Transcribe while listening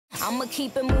I'ma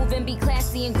keep it moving, be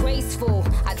classy and graceful.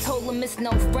 I told him it's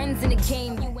no friends in the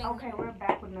game. You ain't. Okay, we're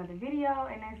back with another video,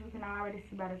 and as you can already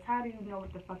see by the title, you know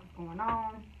what the fuck is going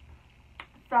on.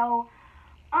 So,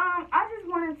 I just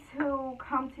wanted to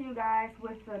come to you guys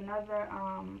with another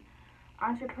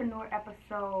entrepreneur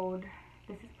episode.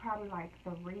 This is probably like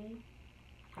 3.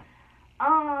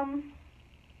 And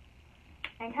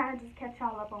kind of just catch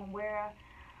y'all up on where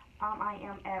I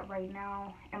am at right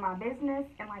now in my business,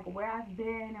 and like where I've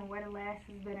been and where the Lash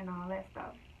has been and all that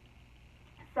stuff.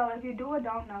 So if you do or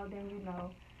don't know, then you know.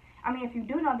 I mean, if you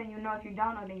do know, then you know. If you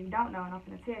don't know, then you don't know, and I'm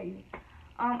gonna tell you.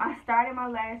 I started my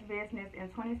Lash business in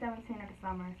 2017 in the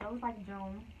summer, so it was like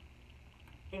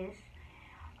June-ish.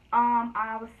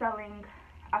 I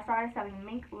started selling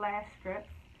mink lash strips.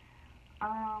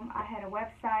 I had a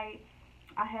website.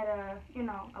 I had a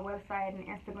website and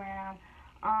Instagram.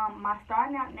 My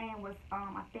starting out name was,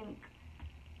 I think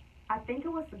it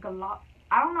was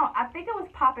I think it was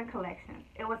Poppin' Collections.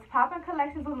 It was Poppin'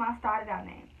 Collections was my started out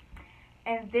name.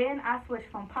 And then I switched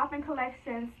from Poppin'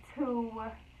 Collections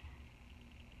to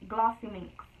Glossy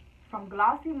Minx. From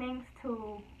Glossy Minx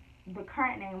to the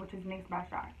current name, which is Minx by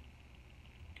Shar.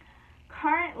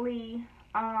 Currently,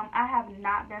 I have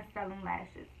not been selling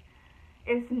lashes.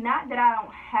 It's not that I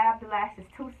don't have the lashes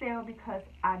to sell, because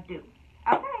I do.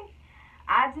 Okay?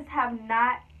 I just have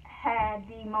not had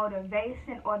the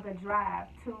motivation or the drive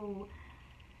to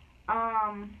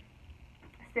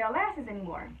sell lashes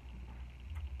anymore.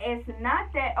 It's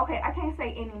not that, okay, I can't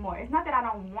say anymore. It's not that I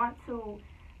don't want to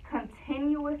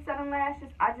continue with selling lashes.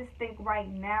 I just think right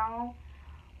now,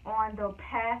 on the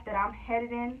path that I'm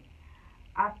headed in,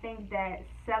 I think that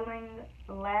selling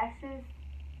lashes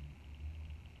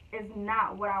is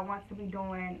not what I want to be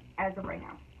doing as of right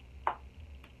now.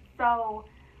 So,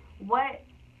 what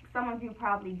some of you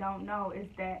probably don't know is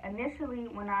that initially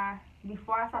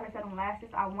before I started selling lashes,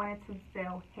 I wanted to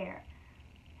sell hair.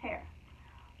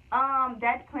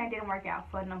 That plan didn't work out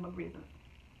for a number of reasons.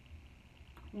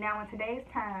 Now in today's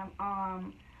time,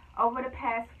 over the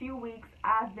past few weeks,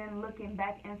 I've been looking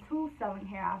back into selling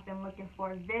hair. I've been looking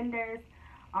for vendors.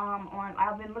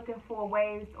 I've been looking for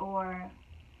ways on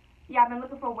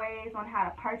how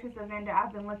to purchase a vendor.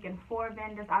 I've been looking for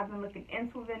vendors. I've been looking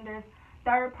into vendors,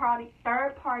 third party,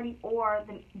 or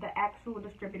the actual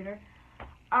distributor.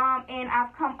 And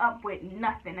I've come up with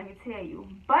nothing, let me tell you.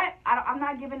 But I'm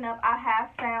not giving up. I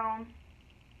have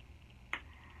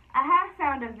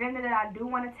found a vendor that I do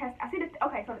want to test.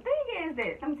 Okay, so the thing is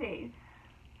this, let me tell you.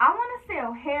 I want to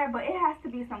sell hair, but it has to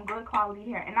be some good quality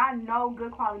hair. And I know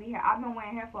good quality hair. I've been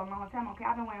wearing hair for a long time, okay?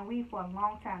 I've been wearing weave for a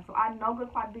long time. So I know good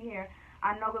quality hair.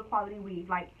 I know good quality weave.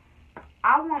 Like,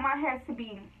 I want my hair to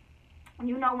be,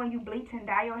 you know, when you bleach and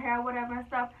dye your hair or whatever and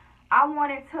stuff, I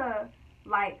want it to,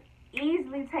 like,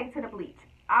 easily take to the bleach.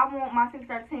 I want my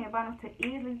 613 bundles to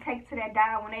easily take to that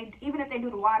dye even if they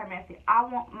do the water method. I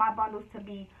want my bundles to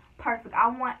be perfect. I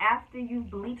want after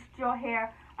you've bleached your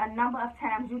hair a number of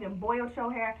times, you done boiled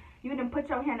your hair, you done put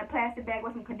your hair in a plastic bag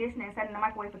with some conditioner and set it in the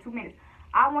microwave for 2 minutes.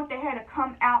 I want the hair to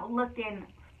come out looking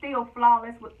still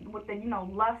flawless with the, you know,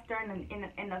 luster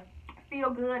and the feel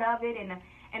good of it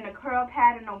and the curl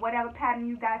pattern or whatever pattern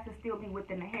you guys to still be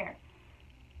within the hair.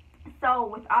 So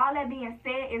with all that being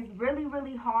said, it's really,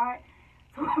 really hard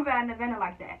to find a vendor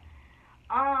like that.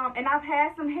 And I've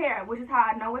had some hair, which is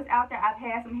how I know it's out there. I've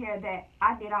had some hair that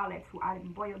I did all that too. I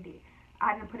didn't boil it.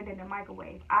 I didn't put it in the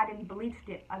microwave. I didn't bleached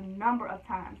it a number of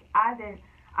times. I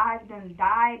done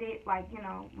dyed it, like, you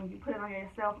know, when you put it on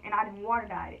yourself, and I didn't water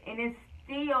dyed it. And it's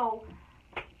still,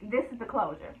 this is the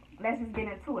closure. Let's just get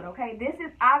into it, okay?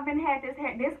 I've been had this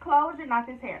hair, this closure, not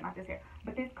this hair,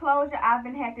 but this closure, I've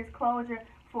been had this closure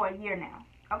for a year now,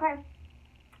 okay?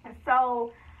 And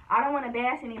so, I don't want to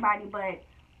bash anybody, but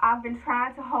I've been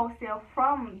trying to wholesale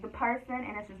from the person,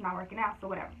 and it's just not working out, so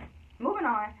whatever. Moving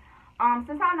on.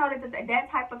 Since I know that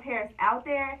type of hair is out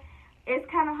there, it's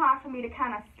kind of hard for me to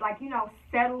kind of, like, you know,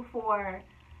 settle for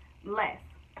less.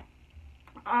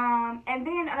 And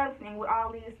then another thing with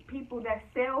all these people that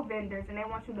sell vendors and they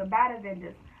want you to buy the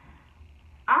vendors,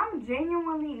 I'm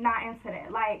genuinely not into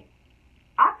that. Like,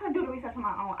 I could do the research on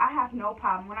my own. I have no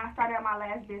problem. When I started my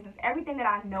lash business, everything that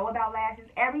I know about lashes,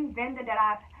 every vendor that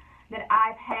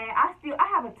I've had, I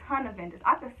have a ton of vendors.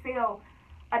 I could sell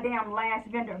a damn lash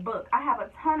vendor book. I have a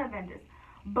ton of vendors.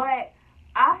 But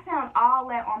I found all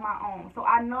that on my own. So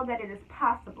I know that it is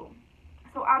possible.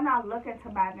 So I'm not looking to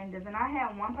buy vendors. And I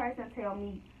had one person tell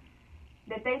me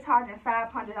that they charging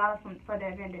 $500 for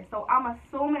their vendor. So I'm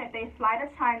assuming that they fly to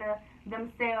China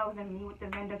themselves and meet with the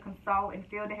vendor, consult, and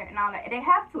feel the hair and all that. They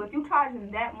have to. If you charge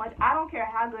them that much, I don't care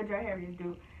how good your hair is,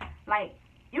 dude. Like,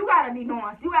 you gotta be doing,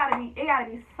 it gotta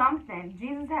be something.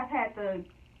 Jesus has had to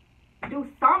do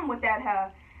something with that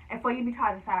hair, and for you to be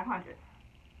charging $500.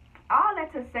 All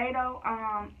that to say though,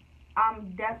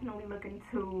 I'm definitely looking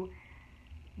to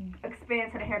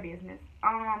expand to the hair business.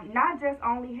 Not just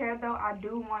only hair though. I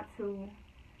do want to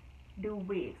do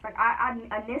wigs. Like I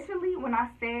initially when I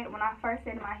first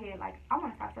said in my head like I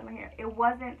want to start selling hair, it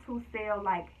wasn't to sell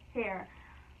like hair,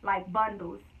 like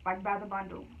bundles, like by the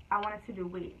bundle. I wanted to do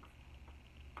wigs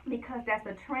because that's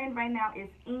a trend right now.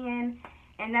 It's in,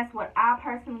 and that's what I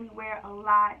personally wear a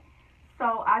lot.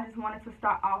 So I just wanted to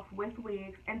start off with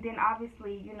wigs, and then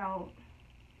obviously, you know,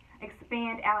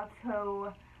 expand out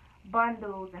to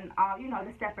bundles and you know,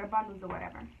 the separate bundles or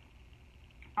whatever.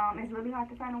 It's really hard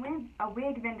to find a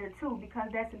wig vendor too, because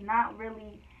that's not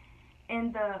really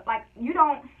in the, like, you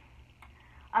don't,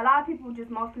 a lot of people just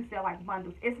mostly sell like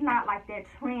bundles. It's not like that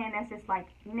trend that's just like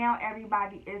now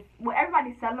everybody's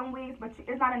selling wigs, but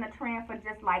it's not in a trend for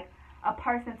just like a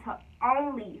person to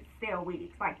only sell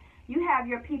wigs. Like, you have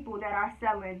your people that are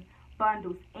selling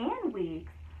bundles and wigs,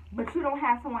 but you don't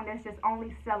have someone that's just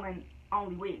only selling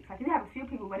only wigs. Like, you have a few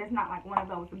people, but it's not like one of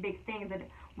those big things that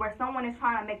where someone is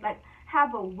trying to make, like,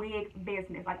 have a wig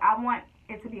business. Like, I want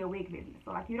it to be a wig business.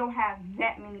 So like, you don't have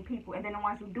that many people, and then the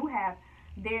ones you do have,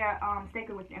 they're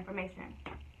sacred with the information.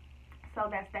 So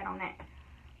that's that on that.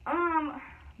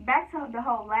 Back to the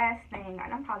whole lash thing.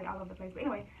 I'm probably all over the place, but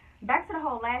anyway, back to the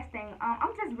whole lash thing.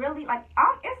 I'm just really like,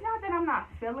 it's not that I'm not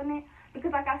feeling it,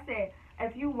 because like I said,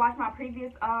 if you watch my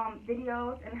previous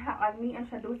videos and how, like, me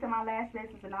introducing my lash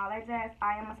business and all that jazz,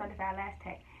 I am a certified lash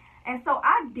tech. And so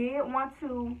I did want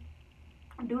to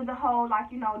do the whole,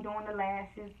 like, you know, doing the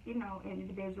lashes, you know,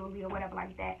 individually or whatever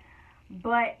like that.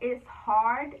 But it's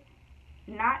hard,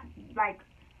 not like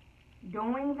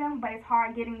doing them, but it's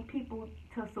hard getting people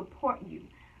to support you.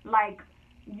 Like,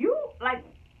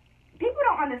 people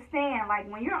don't understand,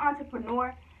 like, when you're an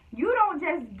entrepreneur, you don't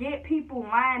just get people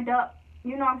lined up,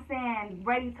 you know what I'm saying,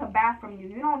 ready to buy from you.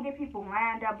 You don't get people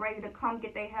lined up ready to come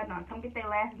get their hair done, come get their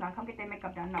lashes done, come get their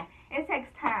makeup done. No, it takes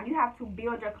time. You have to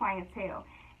build your clientele.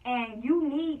 And you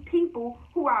need people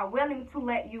who are willing to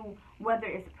let you, whether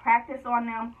it's practice on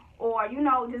them or, you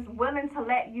know, just willing to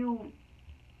let you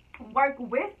work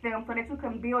with them so that you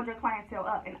can build your clientele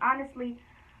up. And honestly,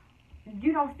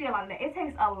 you don't see a lot of that. It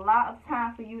takes a lot of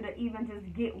time for you to even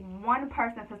just get one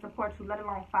person to support you, let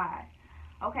alone 5.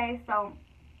 Okay, so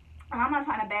I'm not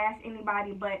trying to bash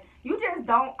anybody, but you just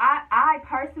don't, I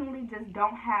personally just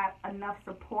don't have enough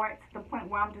support to the point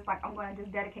where I'm just like, I'm going to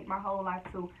just dedicate my whole life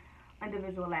to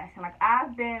individual lashing. Like,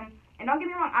 I've been, and don't get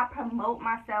me wrong, I promote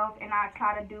myself and I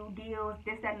try to do deals,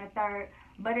 this, that, and the third,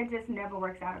 but it just never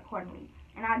works out accordingly.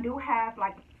 And I do have,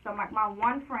 like, so like my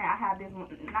one friend, I have this one,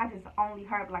 not just only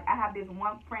her, but like I have this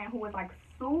one friend who is like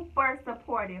super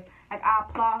supportive. Like, I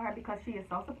applaud her because she is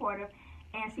so supportive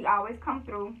and she always comes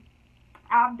through.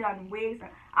 I've done wigs.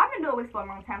 I've been doing wigs for a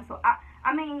long time, so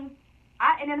I mean,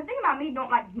 and then the thing about me don't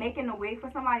like making a wig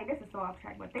for somebody, this is so off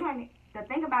track, but the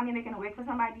thing about me making a wig for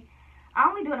somebody, I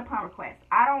only do it upon request.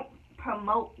 I don't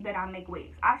promote that I make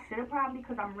wigs. I should probably,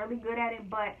 because I'm really good at it,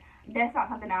 but that's not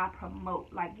something that I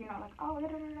promote. Like, you know, like, oh,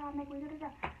 I make wigs,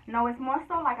 No, it's more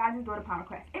so like I just do it upon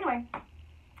request. Anyway,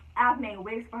 I've made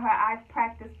wigs for her. I've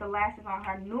practiced the lashes on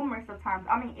her numerous of times.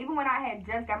 I mean, even when I had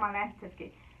just got my lash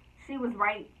certificate, she was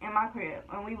right in my crib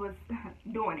and we was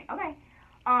doing it. Okay.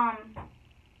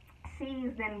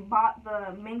 She's then bought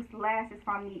the minx lashes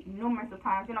from me numerous of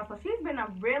times, you know, so she's been a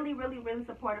really, really, really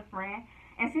supportive friend.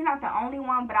 And she's not the only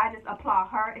one, but I just applaud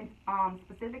her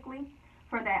specifically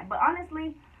for that. But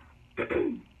honestly,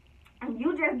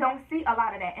 you just don't see a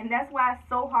lot of that. And that's why it's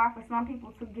so hard for some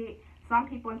people,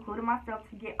 including myself,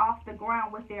 to get off the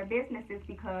ground with their businesses,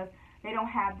 because they don't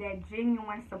have that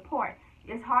genuine support.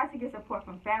 It's hard to get support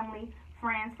from family,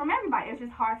 friends, from everybody. It's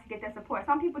just hard to get that support.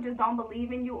 Some people just don't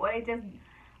believe in you, or they just,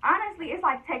 honestly, it's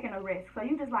like taking a risk. So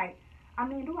you just like, I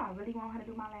mean, do I really want her to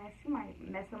do my lash? She might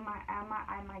mess up my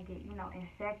eye, might get, you know,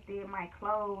 infected, might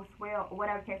close, swell, or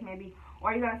whatever the case may be.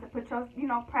 Or you're going to put your, you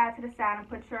know, pride to the side and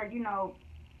put your, you know,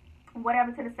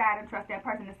 whatever to the side and trust that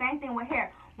person. The same thing with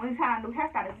hair. When you're trying to do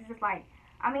hairstyles, it's just like,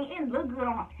 I mean, it look good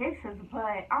on my pictures,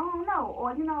 but I don't know.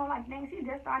 Or, you know, like, dang, she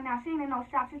just started now. She ain't in no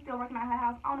shop. She's still working at her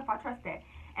house. I don't know if I trust that.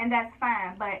 And that's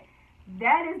fine. But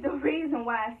that is the reason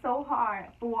why it's so hard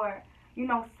for, you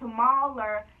know,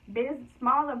 smaller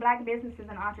black businesses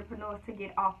and entrepreneurs to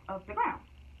get off of the ground.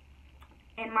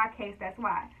 In my case, that's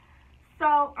why.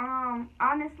 So,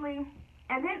 honestly,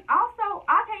 and then also,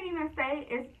 I can't even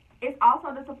say it's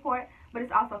also the support, but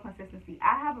it's also consistency.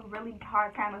 I have a really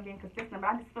hard time of being consistent, but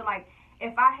I just feel like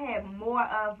if I had more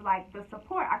of like the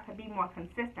support, I could be more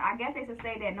consistent. I guess they should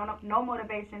say that no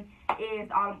motivation is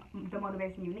all the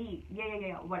motivation you need.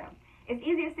 Yeah, whatever. It's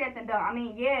easier said than done. I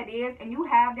mean, yeah, it is, and you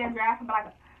have that draft for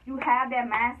like you have that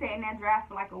mindset in that draft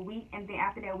for like a week, and then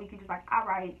after that week you're just like, all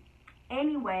right,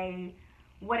 anyway,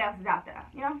 what else is out there,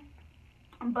 you know?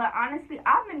 But honestly,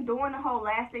 I've been doing the whole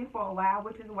Lash thing for a while,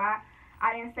 which is why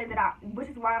I didn't say that which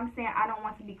is why I'm saying I don't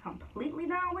want to be completely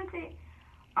done with it.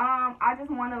 I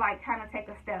just want to like kind of take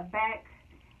a step back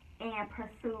and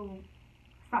pursue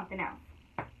something else.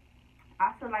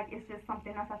 I feel like it's just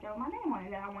something else out there with my name on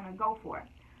it that I want to go for.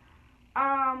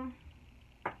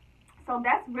 So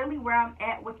that's really where I'm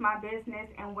at with my business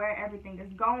and where everything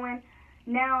is going.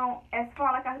 Now, as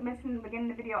far like I mentioned in the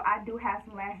beginning of the video, I do have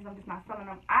some lashes. I'm just not selling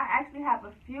them. I actually have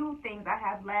a few things. I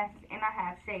have lashes and I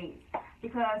have shades.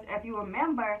 Because if you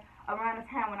remember, around the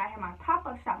time when I had my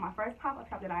pop-up shop, my first pop-up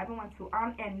shop that I ever went to,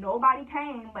 and nobody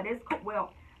came, but it's cool.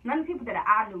 Well, none of the people that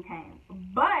I knew came.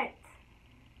 But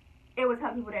it was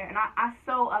other people there, and I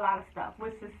sold a lot of stuff,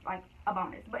 which is like a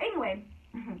bonus. But anyway,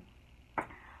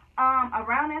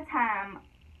 around that time,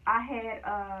 I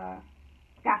had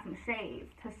got some shades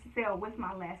to sell with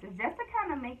my lashes, just to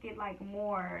kind of make it like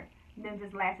more than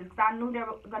just lashes, because I knew there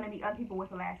were going to be other people with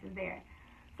the lashes there.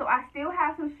 So I still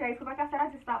have some shades, because like I said, I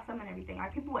just stopped selling everything.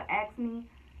 Like, people would ask me,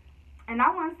 and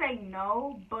I wouldn't say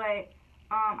no, but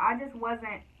I just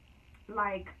wasn't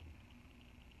like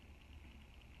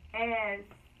as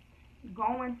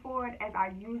going for it as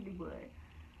I usually would.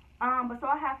 But so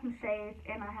I have some shades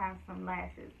and I have some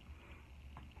lashes.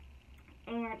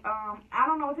 And I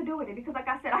don't know what to do with it, because like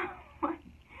I said,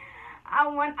 I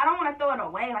don't want to throw it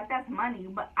away, like that's money,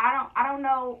 but I don't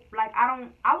know, like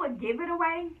I would give it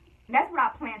away. That's what I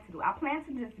plan to do. I plan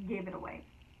to just give it away,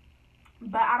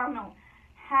 but I don't know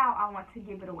how I want to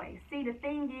give it away. See, the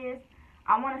thing is,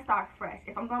 I want to start fresh.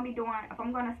 If I'm gonna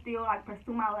still like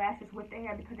pursue my lashes with the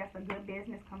hair, because that's a good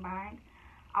business combined,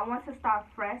 I want to start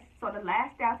fresh. So the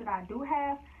lash styles that I do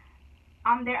have,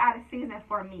 they're out of season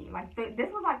for me. Like, this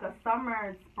was like a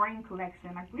summer, spring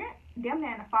collection. Like, we're damn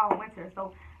near in the fall, winter.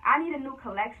 So I need a new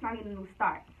collection. I need a new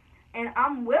start. And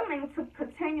I'm willing to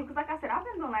continue, because like I said, I've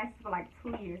been doing lashes for like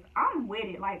 2 years. I'm with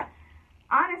it. Like,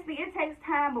 honestly, it takes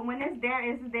time, but when it's there,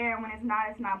 it's there. And when it's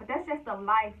not, it's not. But that's just the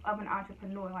life of an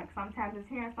entrepreneur. Like, sometimes it's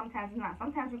here and sometimes it's not.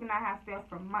 Sometimes you cannot have sales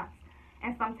for months.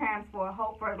 And sometimes for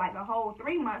like a whole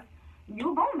 3 months,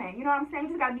 you booming. You know what I'm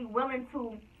saying? You just got to be willing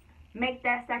to make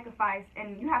that sacrifice,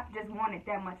 and you have to just want it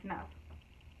that much enough.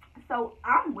 So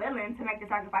I'm willing to make the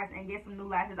sacrifice and get some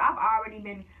new lashes. I've already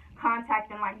been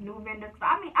contacting like new vendors.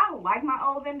 I mean, I like my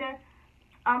old vendor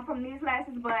from these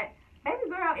lashes, but baby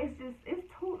girl, it's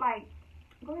too like,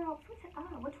 girl,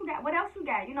 what you got? What else you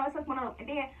got? You know, it's like one of those, and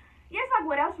then yeah, it's like,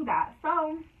 what else you got?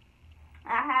 So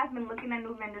I have been looking at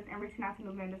new vendors and reaching out to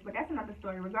new vendors, but that's another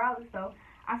story. Regardless, though,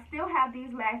 I still have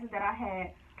these lashes that I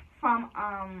had from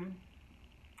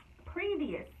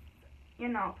previous, you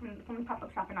know, from the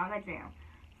pop-up shop and all that jam.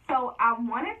 So I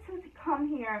wanted to come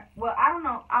here. Well, I don't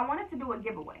know. I wanted to do a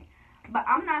giveaway, but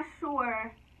I'm not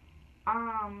sure.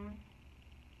 I'm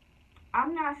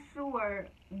not sure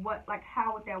what, like,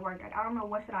 how would that work. Like, I don't know,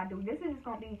 what should I do. This is just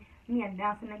gonna be me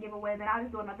announcing the giveaway. Then I'll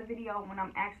just do another video when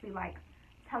I'm actually like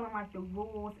telling like the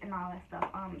rules and all that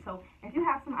stuff. So if you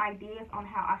have some ideas on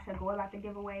how I should go about the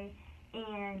giveaway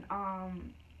and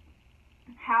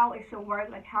how it should work,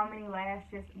 like how many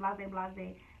lashes,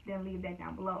 blase, then leave that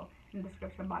down below in the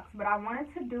description box. But I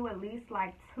wanted to do at least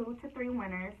like 2 to 3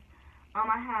 winners.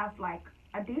 I have like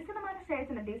a decent amount of shades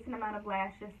and a decent amount of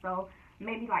lashes, so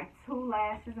maybe like 2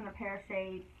 lashes and a pair of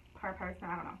shades per person.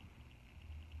 I don't know.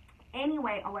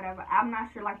 Anyway, or whatever. I'm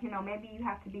not sure, like, you know, maybe you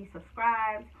have to be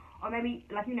subscribed, or maybe,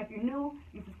 like, you know, if you're new,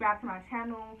 you subscribe to my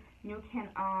channel. You can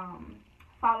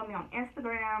follow me on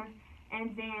Instagram,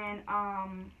 and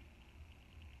then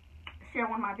share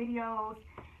one of my videos,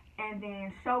 and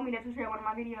then show me that you share one of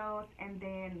my videos, and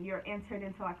then you're entered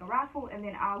into like a raffle, and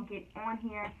then I'll get on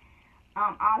here.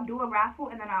 I'll do a raffle,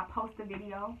 and then I'll post a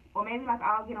video, or maybe like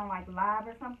I'll get on like live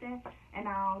or something, and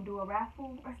I'll do a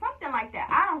raffle or something like that.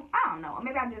 I don't know. Or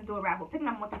maybe I'll just do a raffle, picking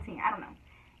up 1 to 10. I don't know.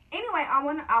 Anyway,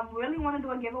 I really want to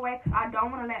do a giveaway, because I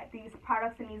don't want to let these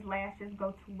products and these lashes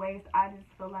go to waste. I just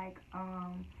feel like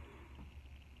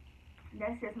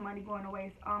that's just money going to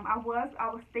waste. I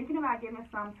was thinking about giving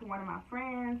some to one of my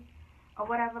friends or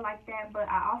whatever like that, but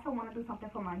I also want to do something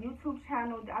for my YouTube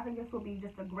channel. I think this will be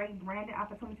just a great branding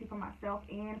opportunity for myself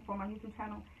and for my YouTube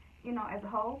channel, you know, as a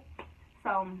whole.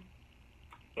 So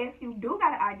if you do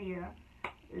got an idea,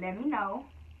 let me know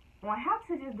on how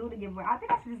to just do the giveaway. I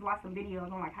think I should just watch some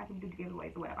videos on like how to do the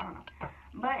giveaways or whatever. I don't know.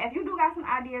 But if you do got some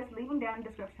ideas, leave them down in the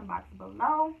description box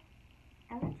below.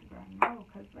 and let your girl know,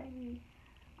 cause baby,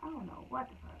 I don't know what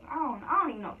the fuck. I don't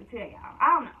even know what to tell y'all. I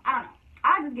don't know.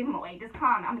 I'll just give them away. Just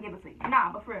comment. I'm gonna give it to you.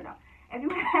 Nah, but for real though, if you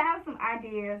have some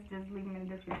ideas, just leave them in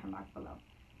the description box below.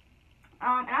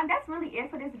 That's really it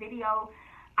for this video.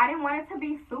 I didn't want it to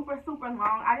be super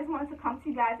long. I just wanted to come to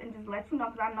you guys and just let you know,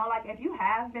 because I know, like, if you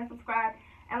have been subscribed,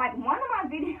 and like one of my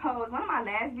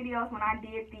last videos when I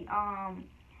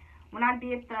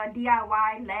did the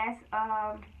DIY lash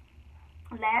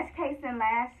casing,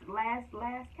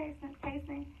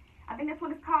 I think that's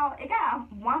what it's called. It got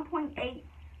 1.8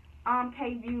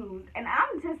 K views, and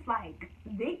I'm just like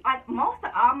most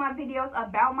of all my videos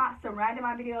about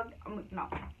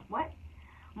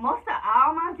most of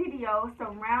all my videos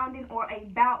surrounding or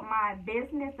about my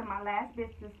business and my lash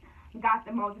business got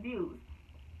the most views.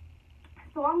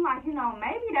 So I'm like,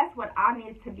 maybe that's what I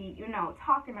need to be,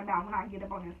 talking about when I get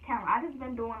up on this camera. I just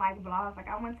been doing like vlogs. Like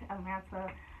I went to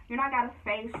Atlanta, I got a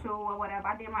facial or whatever.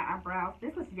 I did my eyebrows.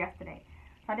 This was yesterday.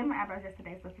 So I did my eyebrows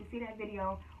yesterday. So if you see that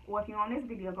video, or if you're on this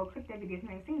video, go click that video if you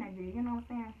haven't seen that video. You know what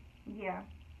I'm saying? Yeah.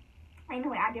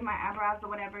 Anyway, I did my eyebrows or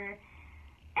whatever.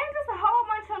 And just a whole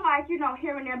bunch of like,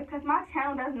 here and there, because my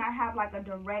channel does not have like a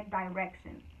direct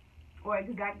direction or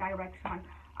exact direction.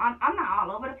 I'm not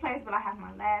all over the place, but I have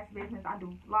my lash business. I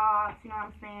do vlogs, you know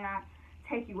what I'm saying? I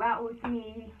take you out with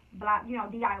me,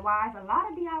 DIYs, a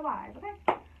lot of DIYs, okay?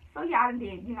 So yeah, I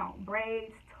did,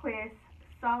 braids, twists.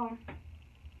 So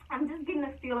I'm just getting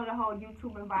a feel of the whole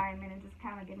YouTube environment and just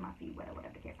kind of getting my feet wet or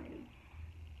whatever the case may be.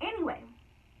 Anyway,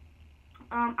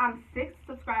 I'm 6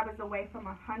 subscribers away from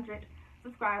 100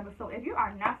 subscribers. So if you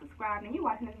are not subscribed and you're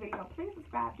watching this video, please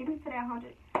subscribe. Get me to that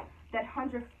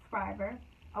 100 subscriber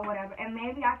or whatever. And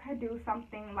maybe I could do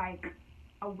something like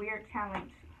a weird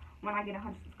challenge when I get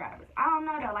 100 subscribers. I don't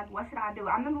know though. Like, what should I do?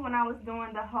 I remember when I was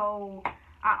doing the whole,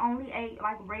 I only ate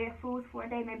like red foods for a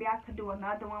day. Maybe I could do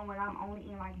another one where I'm only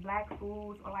eating like black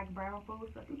foods or like brown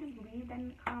foods. So if you just leave that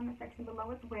in the comment section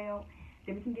below as well,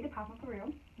 then we can get it popping for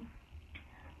real.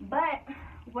 But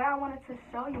what I wanted to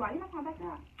show you, you know, come back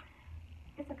up.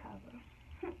 It's a cover.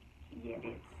 Yeah,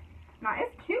 bitch. Now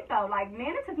it's cute though. Like,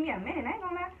 man, it took me a minute. I ain't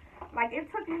gonna lie. Like,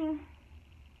 it didn't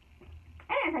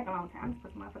take a long time. I'm just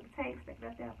put some motherfucking tape, stick it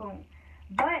up there, boom.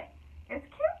 But it's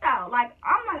cute though. Like,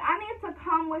 I'm like, I need to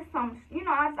come with some,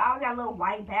 I always got a little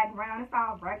white background. It's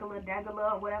all regular,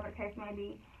 or whatever the case may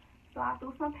be. So I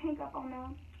threw some pink up on there.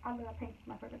 I love pink. It's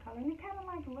my favorite color. And it kind of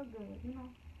like look good,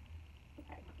 Like,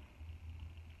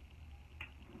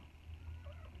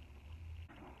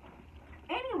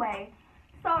 anyway,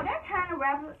 so that kind of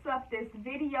wraps up this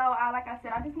video. Like I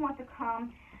said, I just want to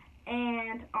come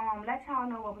and let y'all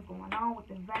know what was going on, what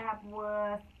the vibe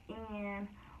was, and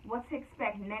what to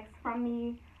expect next from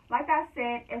me. Like I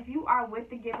said, if you are with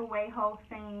the giveaway whole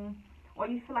thing, or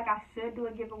you feel like I should do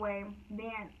a giveaway,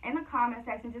 then in the comment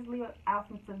section, just leave out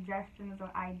some suggestions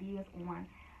or ideas on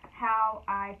how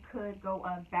I could go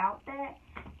about that,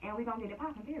 and we're gonna get it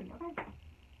popping, period, okay?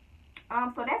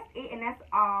 So that's it, and that's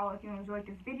all. If you enjoyed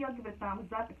this video, give it a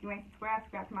thumbs up. If you ain't subscribed,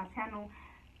 subscribe to my channel.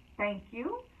 Thank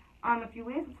you. If you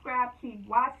is subscribed, keep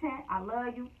watching. I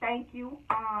love you. Thank you.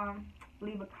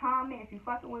 Leave a comment if you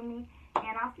fucking with me,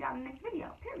 and I'll see y'all in the next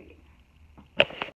video, period.